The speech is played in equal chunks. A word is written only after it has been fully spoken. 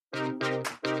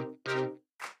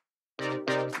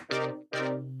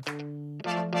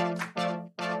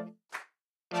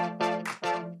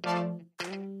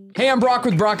Hey, I'm Brock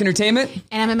with Brock Entertainment.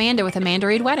 And I'm Amanda with Amanda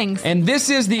Reed Weddings. And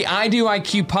this is the I Do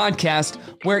IQ podcast,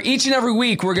 where each and every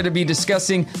week we're going to be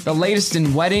discussing the latest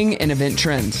in wedding and event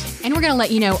trends. And we're going to let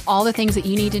you know all the things that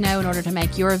you need to know in order to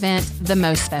make your event the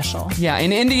most special. Yeah,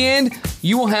 and in the end,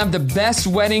 you will have the best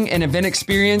wedding and event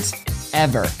experience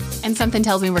ever. And something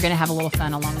tells me we're going to have a little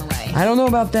fun along the way. I don't know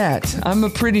about that. I'm a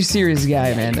pretty serious guy,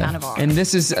 Amanda. You kind of are. And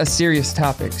this is a serious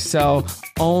topic, so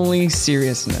only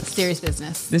seriousness. Serious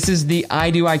business. This is the I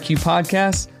Do IQ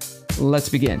podcast. Let's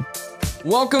begin.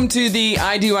 Welcome to the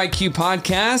I Do IQ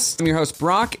podcast. I'm your host,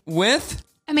 Brock, with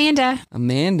Amanda.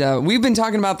 We've been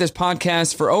talking about this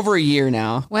podcast for over a year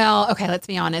now. Well, okay, let's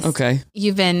be honest. Okay.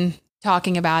 You've been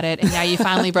talking about it, and now you've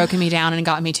finally broken me down and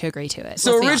got me to agree to it.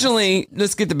 So originally,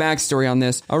 let's get the backstory on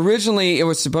this. Originally, it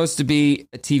was supposed to be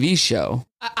a TV show.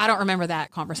 I don't remember that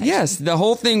conversation. Yes, the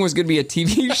whole thing was going to be a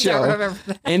TV show. I don't remember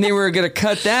that. And they were going to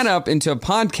cut that up into a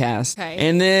podcast. Okay.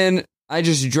 And then I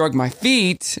just drug my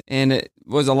feet, and it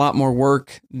was a lot more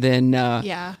work than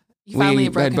yeah. You finally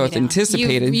we had both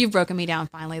anticipated. You've broken me down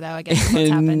finally, though, I guess is what's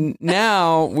happened. And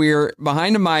now we're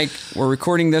behind a mic. We're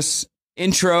recording this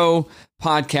intro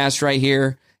podcast right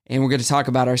here, and we're going to talk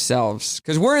about ourselves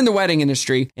because we're in the wedding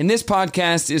industry, and this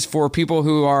podcast is for people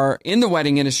who are in the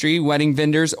wedding industry, wedding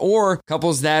vendors, or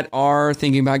couples that are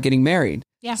thinking about getting married.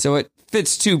 Yeah. So it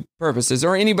fits two purposes,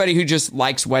 or anybody who just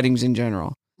likes weddings in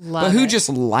general. But who just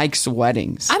likes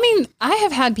weddings? I mean, I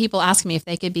have had people ask me if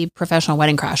they could be professional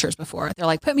wedding crashers before. They're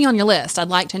like, put me on your list. I'd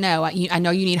like to know. I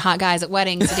know you need hot guys at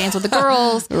weddings to dance with the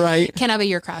girls. Right. Can I be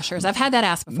your crashers? I've had that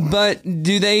asked before. But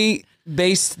do they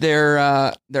base their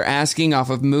asking off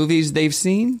of movies they've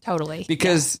seen? Totally.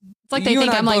 Because it's like they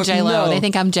think I'm like J-Lo. They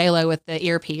think I'm J-Lo with the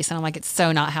earpiece. And I'm like, it's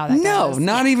so not how that goes. No,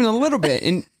 not even a little bit.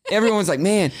 And everyone's like,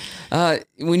 man,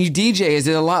 when you DJ, is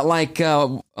it a lot like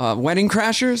Wedding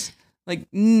Crashers? Like, I've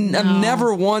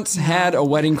never once had a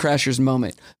Wedding Crashers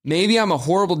moment. Maybe I'm a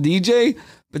horrible DJ,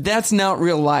 but that's not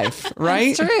real life,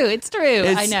 right? It's true.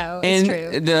 I know. It's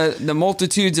true. The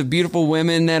multitudes of beautiful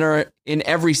women that are in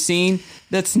every scene,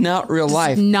 that's not real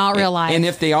life. Not real life. And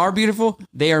if they are beautiful,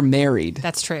 they are married.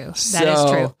 That's true. That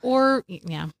is true. Or,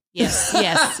 yeah.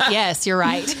 Yes, you're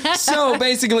right. So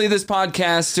basically this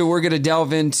podcast, we're going to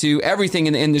delve into everything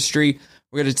in the industry.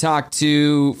 We're going to talk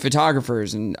to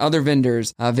photographers and other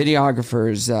vendors,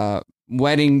 videographers,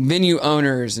 wedding venue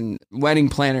owners and wedding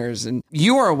planners. And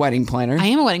you are a wedding planner. I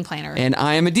am a wedding planner. And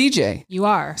I am a DJ. You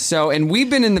are. So, and we've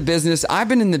been in the business. I've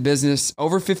been in the business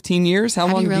over 15 years. How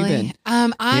long have you been?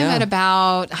 I'm at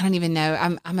about, I don't even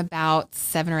know. I'm about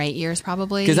 7 or 8 years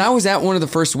probably. Because I was at one of the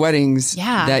first weddings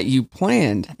that you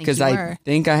planned. Because I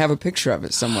think I have a picture of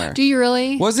it somewhere. Do you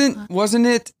really? Wasn't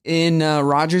it in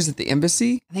Rogers at the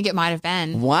embassy? I think it might have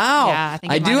been. Wow. Yeah,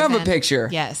 I do have a picture.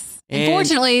 Yes.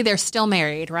 Unfortunately, they're still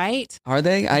married, right? Are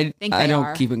they? I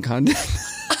don't keep in contact.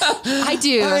 I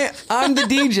do. I'm the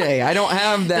DJ. I don't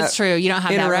have that. That's true. You don't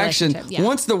have interaction. That relationship. Yeah.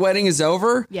 Once the wedding is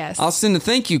over, I'll send a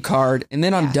thank you card, and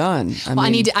then I'm done.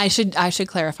 I should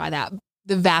clarify that.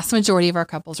 The vast majority of our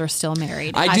couples are still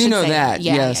married. I do know that.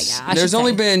 Yes. Yeah. There's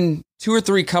only been 2 or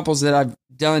 3 couples that I've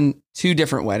done 2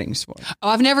 different weddings for. Oh,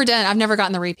 I've never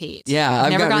gotten the repeat. Yeah,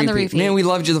 I've never gotten the repeat. Man, we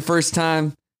loved you the first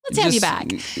time. Let's have you back.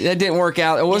 That didn't work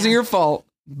out. It wasn't your fault,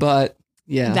 but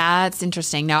yeah. That's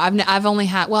interesting. No, I've only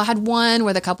had one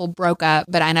where the couple broke up,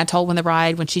 but I told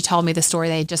when she told me the story,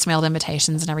 they just mailed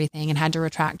invitations and everything and had to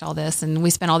retract all this. And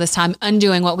we spent all this time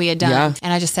undoing what we had done. Yeah.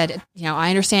 And I just said, I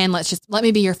understand. Let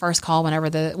me be your first call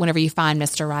whenever you find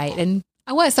Mr. Right. And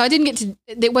I was, so I didn't get to,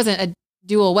 it wasn't a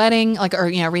dual wedding,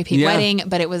 repeat wedding,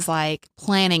 but it was like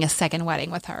planning a second wedding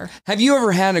with her. Have you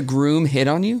ever had a groom hit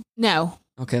on you? No.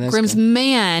 Okay, that's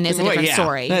groomsman is a different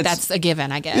story. That's a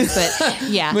given, I guess.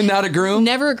 But yeah, but not a groom.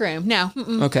 Never a groom. No.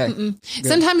 Mm-mm, okay.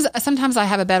 Mm-mm. Sometimes I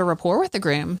have a better rapport with the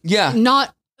groom. Yeah.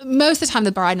 Not most of the time.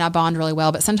 The bride and I bond really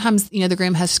well, but sometimes the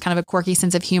groom has kind of a quirky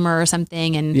sense of humor or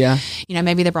something, and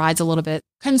maybe the bride's a little bit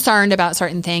concerned about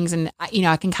certain things, and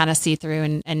I can kind of see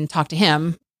through and talk to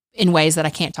him in ways that I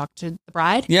can't talk to the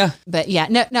bride. Yeah. But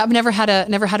no, I've never had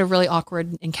a really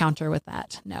awkward encounter with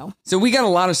that. No. So we got a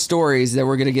lot of stories that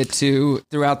we're going to get to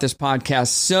throughout this podcast.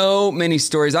 So many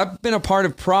stories. I've been a part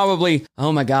of probably,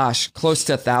 oh my gosh, close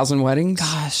to 1,000 weddings.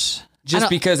 Gosh. Just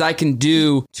because I can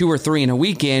do 2 or 3 in a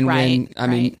weekend.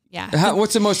 Yeah.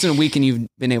 What's the most in a weekend you've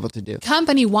been able to do?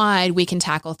 Company wide, we can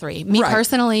tackle 3. Me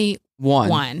personally,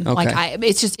 one. Okay.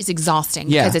 It's exhausting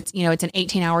because it's an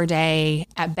 18-hour day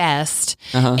at best,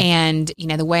 and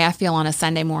the way I feel on a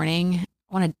Sunday morning,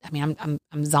 I'm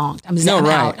zonked. I'm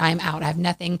out. I'm out. I have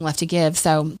nothing left to give.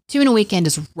 So 2 in a weekend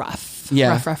is rough.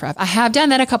 Yeah. Rough. I have done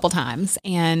that a couple times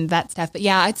and that stuff. But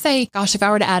yeah, I'd say, gosh, if I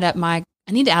were to add up my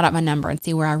I need to add up my number and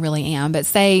see where I really am. But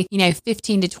say,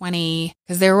 15 to 20,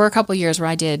 because there were a couple of years where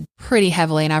I did pretty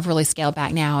heavily and I've really scaled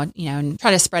back now, and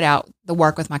try to spread out the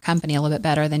work with my company a little bit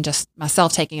better than just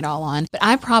myself taking it all on. But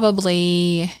I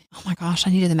probably, oh my gosh, I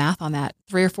needed the math on that.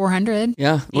 300 or 400.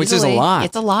 Yeah. Easily. Which is a lot.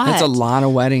 It's a lot. It's a lot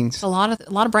of weddings. It's a lot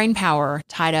of brain power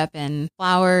tied up in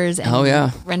flowers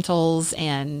and rentals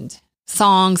and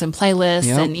songs and playlists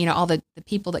and all the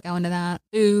people that go into that,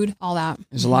 food, all that.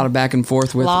 There's a lot of back and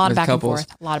forth with couples.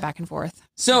 A lot of back and forth.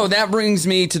 So that brings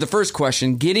me to the first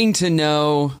question, getting to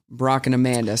know Brock and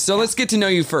Amanda. So let's get to know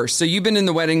you first. So you've been in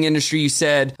the wedding industry, you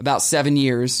said, about 7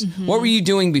 years. Mm-hmm. What were you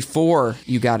doing before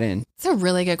you got in? It's a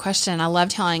really good question. I love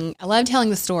telling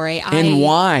the story. And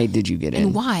why did you get in?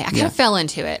 And why? I kind of fell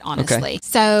into it, honestly. Okay.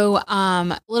 So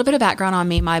a little bit of background on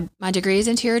me. My degree is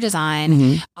interior design.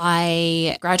 Mm-hmm.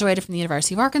 I graduated from the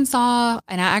University of Arkansas,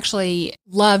 and I actually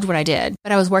loved what I did.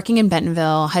 But I was working in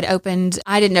Bentonville, I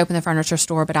didn't open the furniture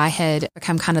store, but I had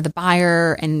become kind of the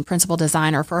buyer and principal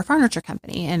designer for a furniture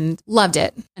company and loved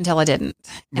it until I didn't.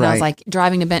 And I was like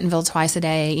driving to Bentonville twice a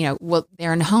day,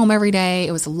 they're in home every day.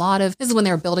 It was this is when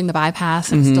they were building the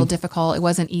bypass. It was still difficult. It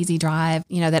wasn't easy drive,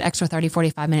 that extra 30,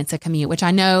 45 minutes of commute, which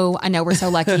I know we're so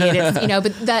lucky it is,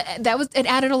 but it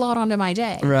added a lot onto my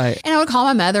day. Right. And I would call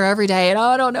my mother every day and,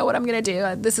 I don't know what I'm going to do.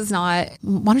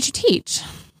 Why don't you teach?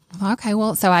 Okay,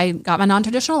 well, so I got my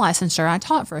non-traditional licensure. I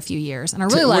taught for a few years, and I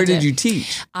really loved it. Where did you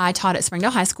teach? I taught at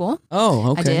Springdale High School.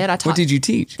 Oh, okay. I did. What did you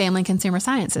teach? Family and Consumer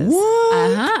Sciences.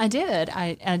 What? I did.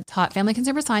 I taught Family and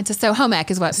Consumer Sciences. So home ec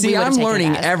is what we would I'm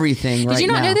learning everything right now. Did you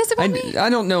not know this about me? I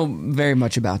don't know very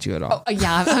much about you at all. Oh,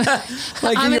 yeah.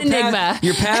 I'm an enigma.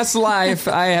 Your past life,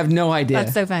 I have no idea.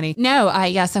 That's so funny. No,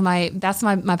 so my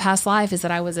past life is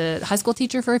that I was a high school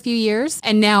teacher for a few years,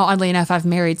 and now, oddly enough, I've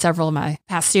married several of my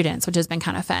past students, which has been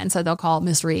kind of fun. So they'll call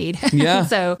Miss Reed. Yeah.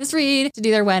 So Miss Reed to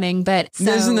do their wedding. But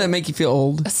doesn't that make you feel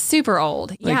old? Super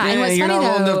old. Yeah. And what's you're funny,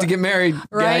 not old enough to get married.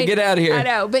 Right? Get out of here. I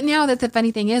know. But now the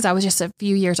funny thing is I was just a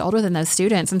few years older than those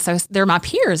students. And so they're my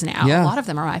peers now. Yeah. A lot of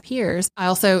them are my peers. I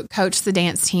also coached the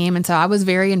dance team. And so I was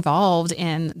very involved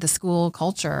in the school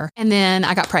culture. And then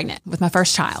I got pregnant with my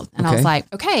first child. And I was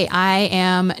like, okay, I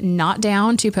am not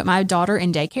down to put my daughter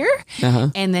in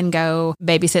daycare and then go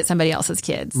babysit somebody else's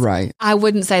kids. Right. I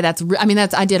wouldn't say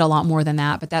I did a lot more than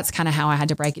that, but that's kind of how I had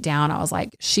to break it down. I was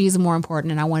like, she's more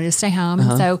important and I wanted to stay home.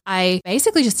 And so I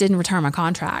basically just didn't return my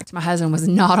contract. My husband was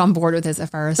not on board with this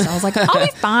at first. I was like, I'll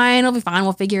be fine.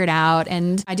 We'll figure it out.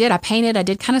 And I did. I painted. I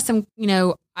did kind of some,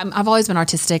 I've always been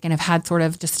artistic and have had sort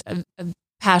of just a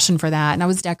passion for that. And I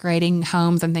was decorating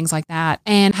homes and things like that.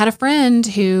 And had a friend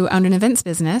who owned an events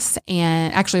business,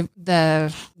 and actually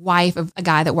the wife of a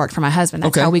guy that worked for my husband.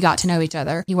 That's how we got to know each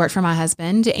other. He worked for my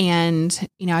husband. And,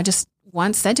 I just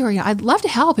once said to her, I'd love to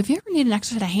help. If you ever need an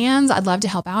extra set of hands, I'd love to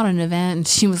help out at an event. And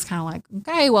she was kind of like,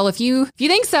 okay, well, if you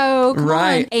think so, come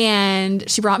on. And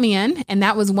she brought me in. And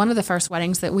that was one of the first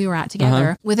weddings that we were at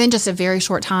together. Within just a very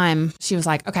short time, she was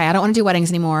like, okay, I don't want to do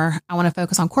weddings anymore. I want to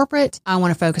focus on corporate. I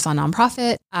want to focus on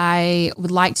nonprofit. I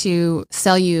would like to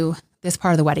sell you this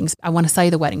part of the weddings. I want to sell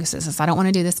you the weddings business. I don't want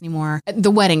to do this anymore.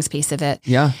 The weddings piece of it.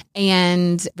 Yeah.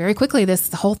 And very quickly, the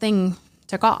whole thing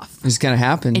took off. It just kind of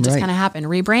happened. It just kind of happened.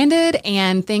 Rebranded,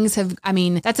 and things have,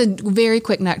 that's a very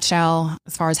quick nutshell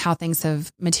as far as how things have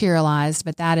materialized.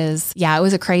 But that is, it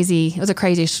was a crazy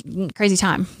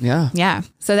time. Yeah. Yeah.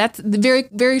 So that's the very,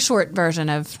 very short version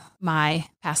of my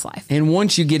past life. And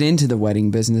once you get into the wedding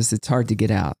business, it's hard to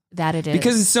get out. That it is.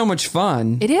 Because it's so much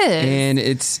fun. It is.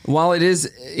 And while it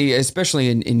is, especially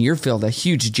in your field, a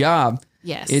huge job.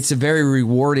 Yes. It's a very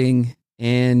rewarding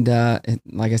and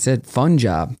like I said, fun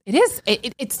job. It is.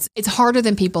 It's harder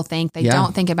than people think. They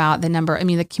don't think about the number.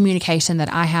 The communication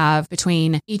that I have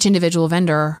between each individual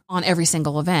vendor on every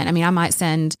single event. I might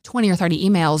send 20 or 30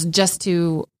 emails just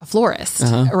to a florist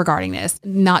regarding this,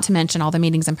 not to mention all the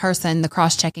meetings in person, the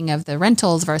cross-checking of the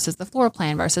rentals versus the floor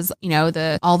plan versus,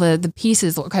 all the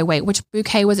pieces. Okay, wait, which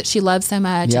bouquet was it she loved so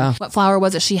much? Yeah. And what flower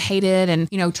was it she hated? And,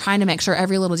 trying to make sure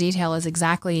every little detail is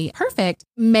exactly perfect,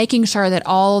 making sure that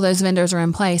all those vendors are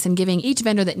in place and giving each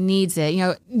vendor that needs it.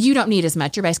 You don't need as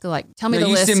much. You're basically like, tell me the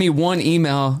list. You send me one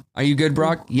email. Are you good,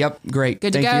 Brock? Yep. Great.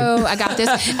 Good to go. I got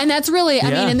this. And that's really,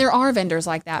 and there are vendors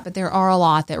like that, but there are a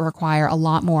lot that require a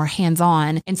lot more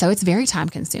hands-on. And so it's very time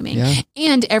consuming. Yeah.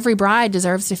 And every bride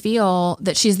deserves to feel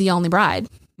that she's the only bride.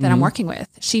 that I'm working with.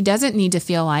 She doesn't need to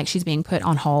feel like she's being put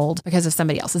on hold because of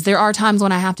somebody else's. There are times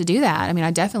when I have to do that. I mean,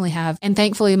 I definitely have. And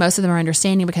thankfully, most of them are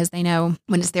understanding because they know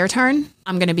when it's their turn,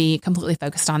 I'm going to be completely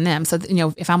focused on them. So,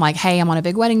 if I'm like, hey, I'm on a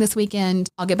big wedding this weekend,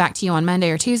 I'll get back to you on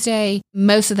Monday or Tuesday.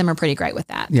 Most of them are pretty great with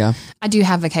that. Yeah. I do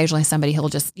have occasionally somebody who'll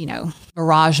just,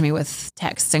 barrage me with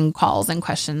texts and calls and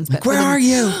questions. But where are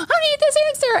you? I need this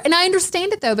answer. And I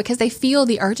understand it though, because they feel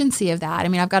the urgency of that. I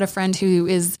mean, I've got a friend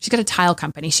she's got a tile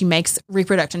company. She makes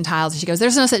reproduction tiles. And she goes,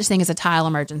 there's no such thing as a tile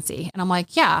emergency. And I'm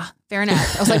like, yeah, fair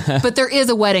enough. I was like, but there is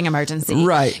a wedding emergency.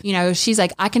 Right. She's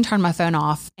like, I can turn my phone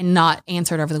off and not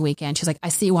answer it over the weekend. She's like, I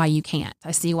see why you can't.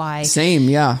 I see why. Same.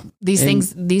 Yeah. These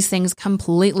things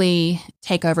completely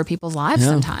take over people's lives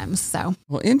sometimes. So.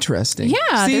 Well, interesting.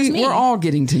 Yeah. See, we're all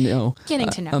getting to know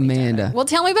Amanda. Well,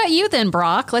 tell me about you then,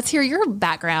 Brock. Let's hear your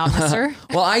background, mister.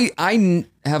 Well, I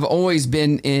have always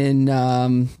been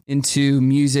into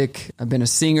music. I've been a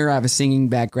singer. I have a singing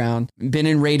background. Been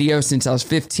in radio since I was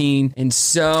 15. And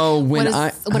so what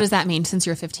does that mean since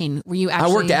you're 15? Were you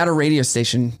actually... I worked at a radio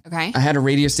station. Okay. I had a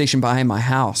radio station behind my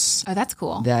house. Oh, that's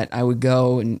cool. That I would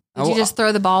go and... Did you just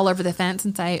throw the ball over the fence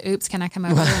and say, oops, can I come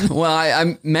over? Well,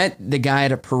 I met the guy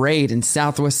at a parade in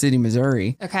Southwest City,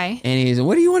 Missouri. Okay. And he said,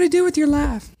 what do you want to do with your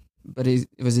life? But it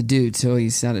was a dude, so he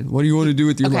sounded, what do you want to do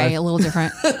with your life? Okay, a little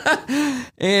different.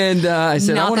 And I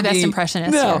said, not I want the to best be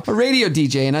impressionist. No, a radio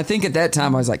DJ. And I think at that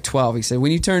time I was like 12. He said,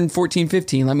 when you turn 14,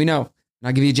 15, let me know and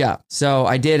I'll give you a job. So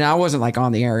I did. And I wasn't like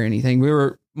on the air or anything. We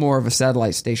were more of a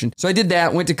satellite station. So I did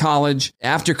that, went to college.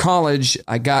 After college,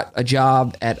 I got a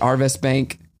job at Arvest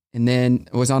Bank and then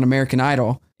was on American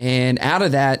Idol. And out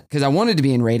of that, because I wanted to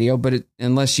be in radio, but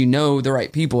unless you know the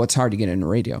right people, it's hard to get into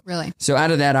radio. Really? So out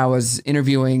of that, I was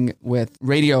interviewing with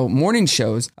radio morning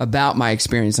shows about my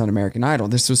experience on American Idol.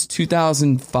 This was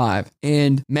 2005,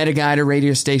 and met a guy at a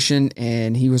radio station,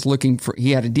 and he was he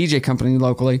had a DJ company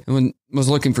locally and was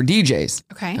looking for DJs.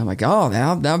 Okay. I'm like, oh,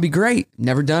 that would be great.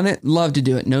 Never done it. Love to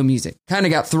do it. No music. Kind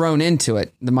of got thrown into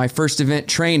it. My first event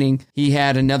training, he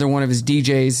had another one of his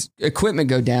DJs equipment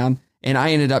go down, and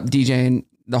I ended up DJing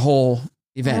the whole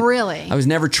event. Really? I was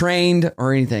never trained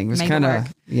or anything. It was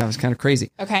kind of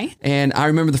crazy. Okay. And I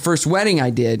remember the first wedding I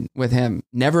did with him.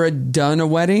 Never had done a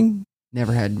wedding.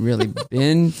 Never had really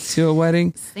been to a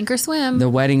wedding. Sink or swim. The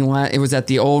wedding, it was at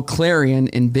the old Clarion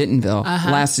in Bentonville.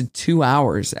 Lasted 2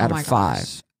 hours out of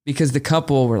 5. Because the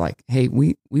couple were like, hey,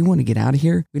 we want to get out of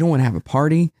here. We don't want to have a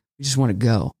party. We just want to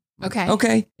go.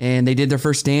 Okay. And they did their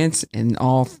first dance, and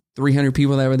all 300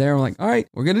 people that were there were like, all right,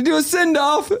 we're going to do a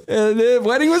send-off. And the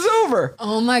wedding was over.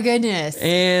 Oh, my goodness.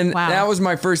 And that was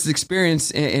my first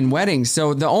experience in weddings.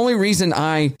 So the only reason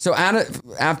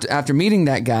after meeting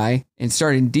that guy and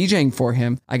started DJing for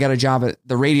him, I got a job at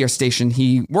the radio station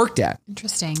he worked at.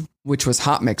 Interesting. Which was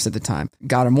Hot Mix at the time.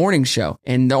 Got a morning show.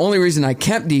 And the only reason I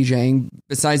kept DJing,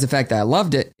 besides the fact that I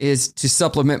loved it, is to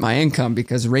supplement my income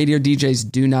because radio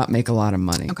DJs do not make a lot of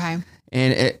money. Okay.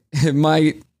 And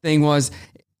my thing was,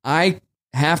 I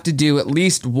have to do at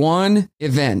least one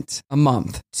event a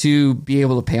month to be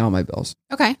able to pay all my bills.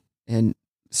 Okay. And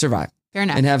survive. Fair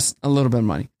enough. And have a little bit of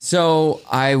money. So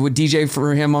I would DJ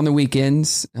for him on the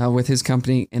weekends with his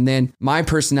company. And then my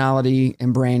personality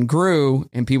and brand grew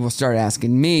and people started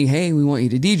asking me, hey, we want you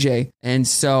to DJ. And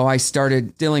so I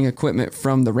started stealing equipment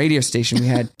from the radio station. We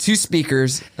had 2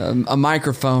 speakers, a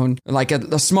microphone, like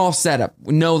a small setup.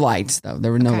 No lights, though.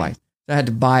 There were no lights. I had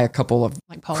to buy a couple of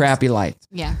crappy lights.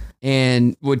 Yeah.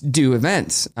 And would do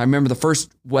events. I remember the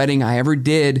first wedding I ever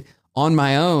did on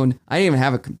my own. I didn't even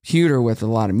have a computer with a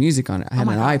lot of music on it. I had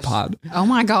an iPod. Oh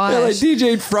my gosh. I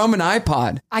DJ'd from an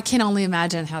iPod. I can only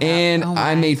imagine how that. And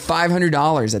I made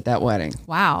 $500 at that wedding.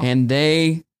 Wow. And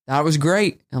they thought it was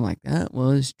great. I'm like, that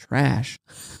was trash.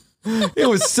 It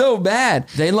was so bad.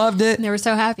 They loved it. They were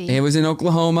so happy. It was in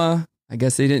Oklahoma. I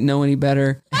guess they didn't know any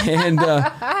better. And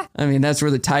I mean, that's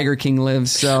where the Tiger King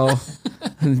lives. So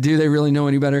do they really know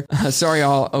any better? Sorry,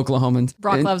 all Oklahomans.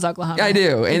 Brock loves Oklahoma. I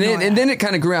do. And then it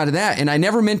kind of grew out of that. And I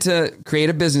never meant to create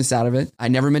a business out of it. I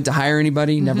never meant to hire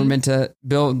anybody, never meant to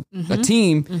build a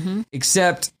team,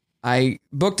 except I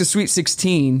booked a Sweet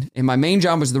 16 and my main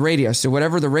job was the radio. So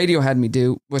whatever the radio had me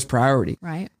do was priority.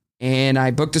 Right. And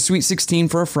I booked a Sweet 16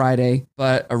 for a Friday,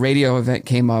 but a radio event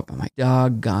came up. I'm like,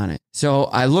 doggone it. So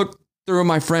I looked through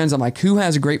my friends. I'm like, who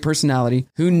has a great personality?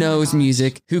 Who knows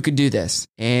music? Who could do this?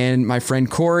 And my friend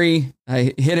Corey,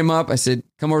 I hit him up. I said,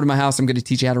 come over to my house. I'm going to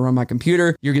teach you how to run my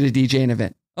computer. You're going to DJ an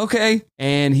event. Okay.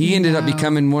 And he ended up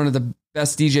becoming one of the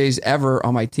best DJs ever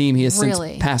on my team. He has since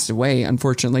passed away,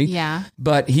 unfortunately. Yeah.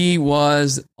 But he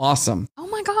was awesome. Oh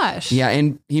my my gosh. Yeah,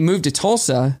 and he moved to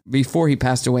Tulsa before he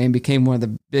passed away and became one of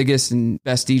the biggest and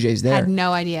best DJs there. I had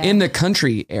no idea. In the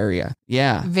country area.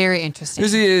 Yeah. Very interesting.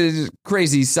 This is a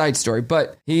crazy side story,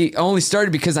 but he only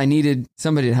started because I needed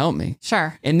somebody to help me.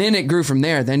 Sure. And then it grew from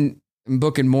there. Then I'm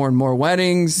booking more and more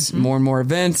weddings, more and more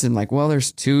events. And like, well,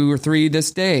 there's 2 or 3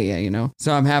 this day,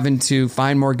 So I'm having to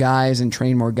find more guys and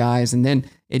train more guys. And then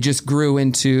it just grew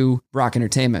into Brock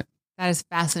Entertainment. That is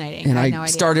fascinating. And I had I no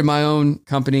idea. started my own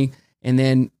company, and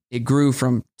then it grew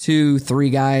from 2, 3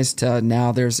 guys to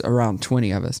now there's around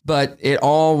 20 of us. But it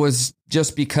all was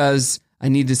just because I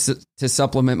needed to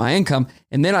supplement my income.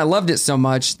 And then I loved it so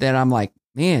much that I'm like,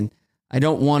 man, I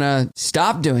don't want to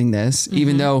stop doing this,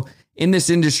 even though in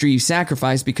this industry you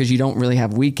sacrifice because you don't really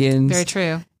have weekends. Very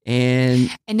true.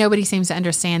 And nobody seems to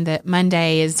understand that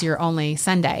Monday is your only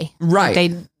Sunday. Right.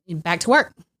 They back to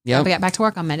work. Yep. We got back to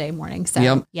work on Monday morning.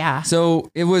 So, yeah.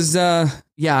 So it was, I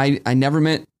never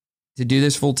meant to do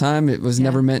this full time. It was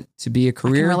never meant to be a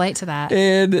career. I can relate to that.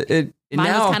 And Mine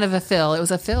now, was kind of a fill. It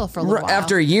was a fill for a little while.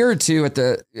 After a year or two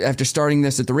after starting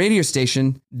this at the radio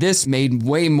station, this made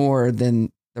way more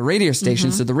than the radio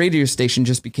station. So the radio station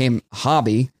just became a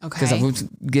hobby because I was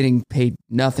getting paid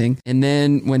nothing. And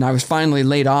then when I was finally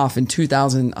laid off in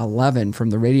 2011 from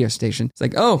the radio station, it's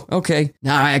like, oh, okay.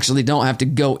 Now I actually don't have to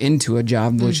go into a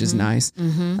job, which is nice.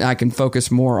 I can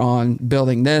focus more on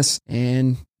building this.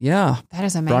 And yeah, that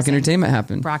is amazing. Brock Entertainment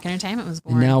happened. Brock Entertainment was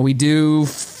born. And now we do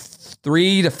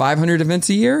 300 to 500 events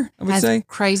a year, I would say.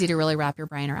 Crazy to really wrap your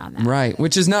brain around that. Right.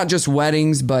 Which is not just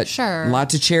weddings, but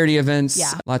lots of charity events,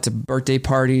 lots of birthday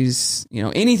parties,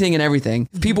 anything and everything.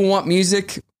 If people want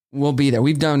music, we'll be there.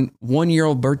 We've done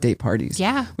 1-year-old birthday parties.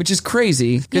 Yeah. Which is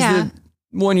crazy because the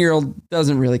 1-year-old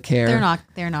doesn't really care.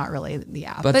 They're not really,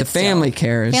 But the family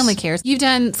cares. Family cares. You've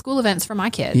done school events for my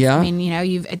kids. Yeah. I mean,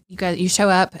 you show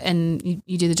up and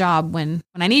you do the job when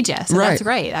I need you. So that's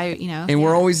great. And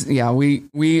we're always,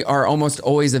 we are almost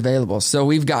always available. So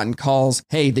we've gotten calls,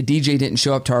 hey, the DJ didn't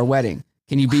show up to our wedding.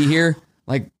 Can you be here?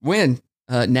 Like when?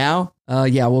 Now?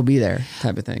 Yeah, we'll be there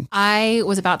type of thing. I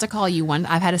was about to call you one.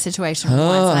 I've had a situation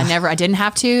once and I didn't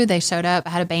have to. They showed up.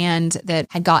 I had a band that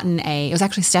had gotten it was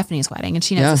actually Stephanie's wedding and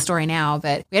she knows the story now,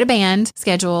 but we had a band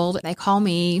scheduled. They call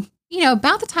me,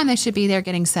 about the time they should be there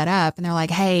getting set up. And they're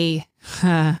like, hey,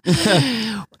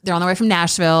 they're on their way from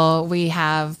Nashville. We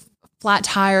have flat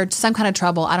tire, some kind of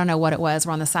trouble. I don't know what it was.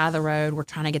 We're on the side of the road. We're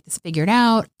trying to get this figured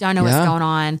out. Don't know what's going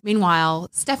on. Meanwhile,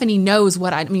 Stephanie knows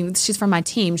she's from my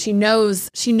team. She knows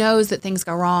that things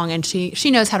go wrong and she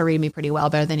knows how to read me pretty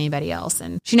well, better than anybody else.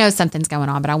 And she knows something's going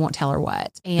on, but I won't tell her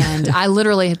what. And I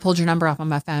literally had pulled your number off on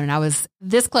my phone and I was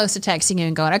this close to texting you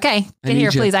and going, okay, get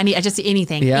here, please. I just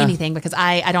anything because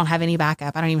I don't have any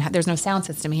backup. I don't even have, there's no sound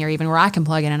system here even where I can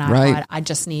plug in an iPod.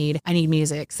 I need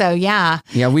music. So yeah.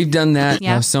 Yeah. We've done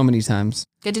that so many times.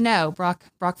 Good to know. Brock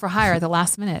for hire at the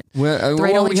last minute. Well,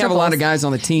 we have a lot of guys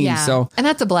on the team. So. And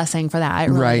that's a blessing for that.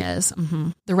 It really is.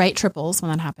 Mm-hmm. The rate triples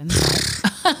when that happens.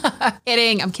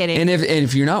 I'm kidding. And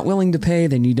if you're not willing to pay,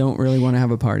 then you don't really want to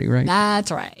have a party, right?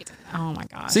 That's right. Oh my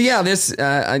gosh. So yeah, this,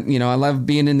 I love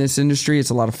being in this industry. It's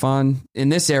a lot of fun. In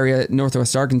this area,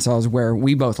 Northwest Arkansas is where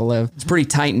we both live. It's pretty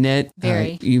tight knit.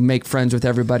 Very. You make friends with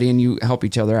everybody and you help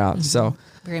each other out. So.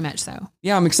 Very much so.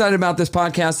 Yeah, I'm excited about this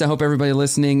podcast. I hope everybody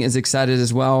listening is excited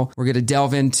as well. We're going to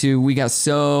delve into, we got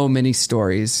so many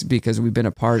stories because we've been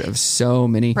a part of so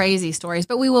many crazy stories,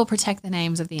 but we will protect the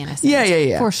names of the innocent.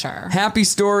 Yeah. For sure. Happy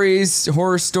stories,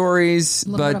 horror stories,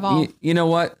 but you know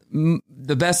what?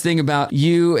 The best thing about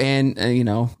you and,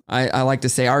 I like to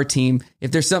say our team, if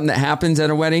there's something that happens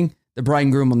at a wedding, the bride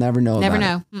and groom will never know about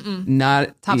it. Mm-mm.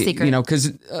 Not top secret.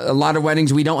 Because a lot of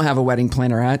weddings we don't have a wedding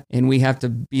planner at, and we have to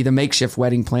be the makeshift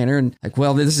wedding planner. And like,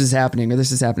 well, this is happening or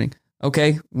this is happening.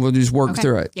 Okay, we'll just work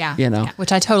through it. Yeah.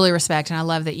 Which I totally respect. And I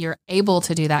love that you're able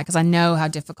to do that because I know how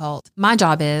difficult my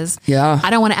job is. Yeah. I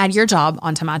don't want to add your job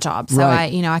onto my job. So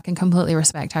I can completely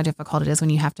respect how difficult it is when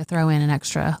you have to throw in an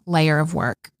extra layer of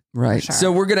work. Right. Sure.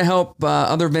 So we're going to help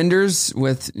other vendors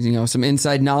with, some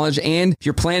inside knowledge. And if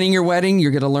you're planning your wedding,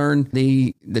 you're going to learn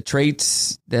the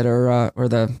traits that are, or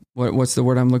the, what's the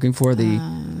word I'm looking for?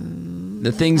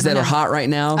 The things that are hot right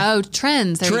now. Oh,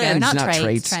 trends. There you go. Not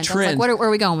traits. Trends. Like, where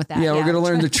are we going with that? Yeah, we're going to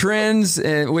learn the trends,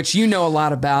 which you know a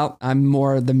lot about. I'm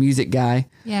more the music guy.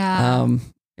 Yeah.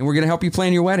 And we're going to help you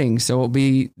plan your wedding. So it'll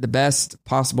be the best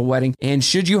possible wedding. And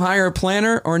should you hire a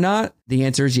planner or not? The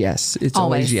answer is yes. It's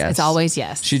always yes. It's always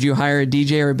yes. Should you hire a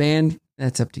DJ or a band?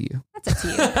 That's up to you. That's up to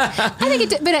you. I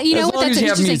think it, but you know what? That's an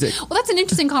interesting. Well, that's an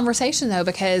interesting conversation though,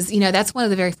 because that's one of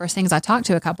the very first things I talk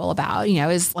to a couple about.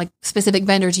 Is like specific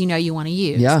vendors you want to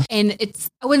use. Yeah. And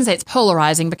I wouldn't say it's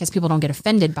polarizing because people don't get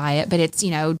offended by it, but it's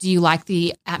do you like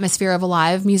the atmosphere of a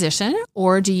live musician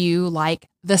or do you like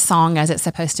the song as it's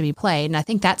supposed to be played? And I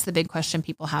think that's the big question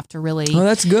people have to really... Oh,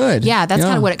 that's good. Yeah, that's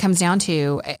kind of what it comes down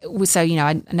to. So,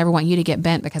 I never want you to get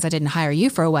bent because I didn't hire you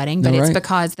for a wedding, but it's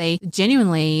because they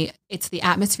genuinely, it's the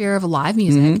atmosphere of live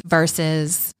music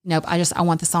versus, nope, I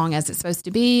want the song as it's supposed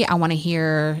to be. I want to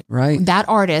hear that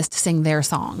artist sing their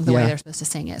song the way they're supposed to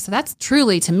sing it. So that's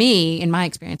truly, to me, in my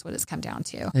experience, what it's come down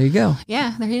to. There you go.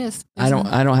 Yeah, there he is. I don't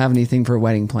have anything for a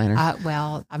wedding planner.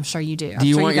 Well, I'm sure you do. Do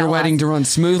you want your wedding to run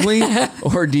smoothly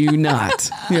or do you not?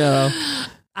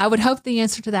 I would hope the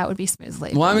answer to that would be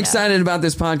smoothly. Well, I'm excited about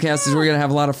this podcast as we're going to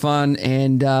have a lot of fun.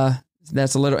 And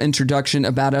that's a little introduction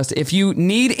about us. If you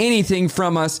need anything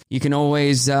from us, you can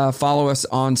always follow us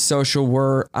on social.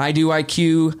 We're I Do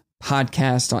IQ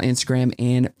Podcast on Instagram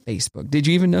and Facebook. Did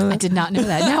you even know that? I did not know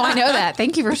that. No, I know that.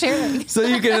 Thank you for sharing. So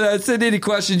you can send any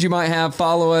questions you might have,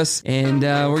 follow us, and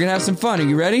we're going to have some fun. Are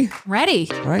you ready? Ready.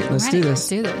 All right, let's do this. Let's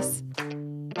do this.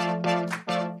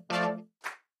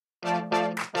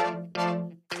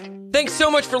 Thanks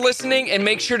so much for listening, and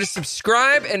make sure to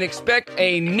subscribe and expect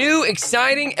a new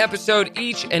exciting episode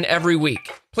each and every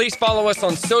week. Please follow us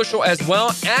on social as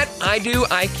well at I Do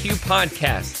IQ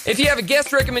Podcast. If you have a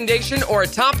guest recommendation or a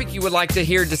topic you would like to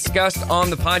hear discussed on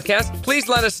the podcast, please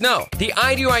let us know. The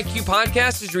I Do IQ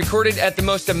Podcast is recorded at the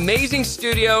most amazing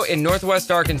studio in Northwest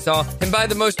Arkansas and by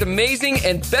the most amazing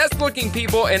and best looking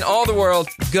people in all the world,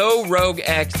 Go Rogue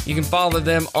X. You can follow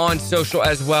them on social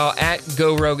as well at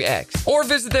Go Rogue X, or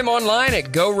visit them online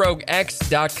at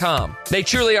GoRogueX.com. They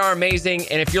truly are amazing,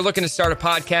 and if you're looking to start a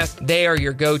podcast, they are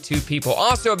your go-to people.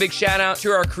 Also, a big shout out to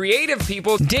our creative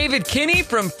people, David Kinney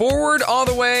from Forward all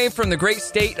the way from the great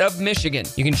state of Michigan.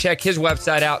 You can check his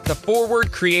website out,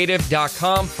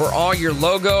 theforwardcreative.com, for all your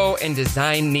logo and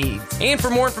design needs. And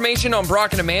for more information on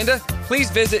Brock and Amanda,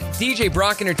 please visit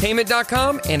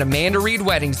djbrockentertainment.com and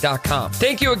amandareedweddings.com.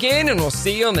 Thank you again, and we'll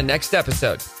see you on the next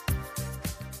episode.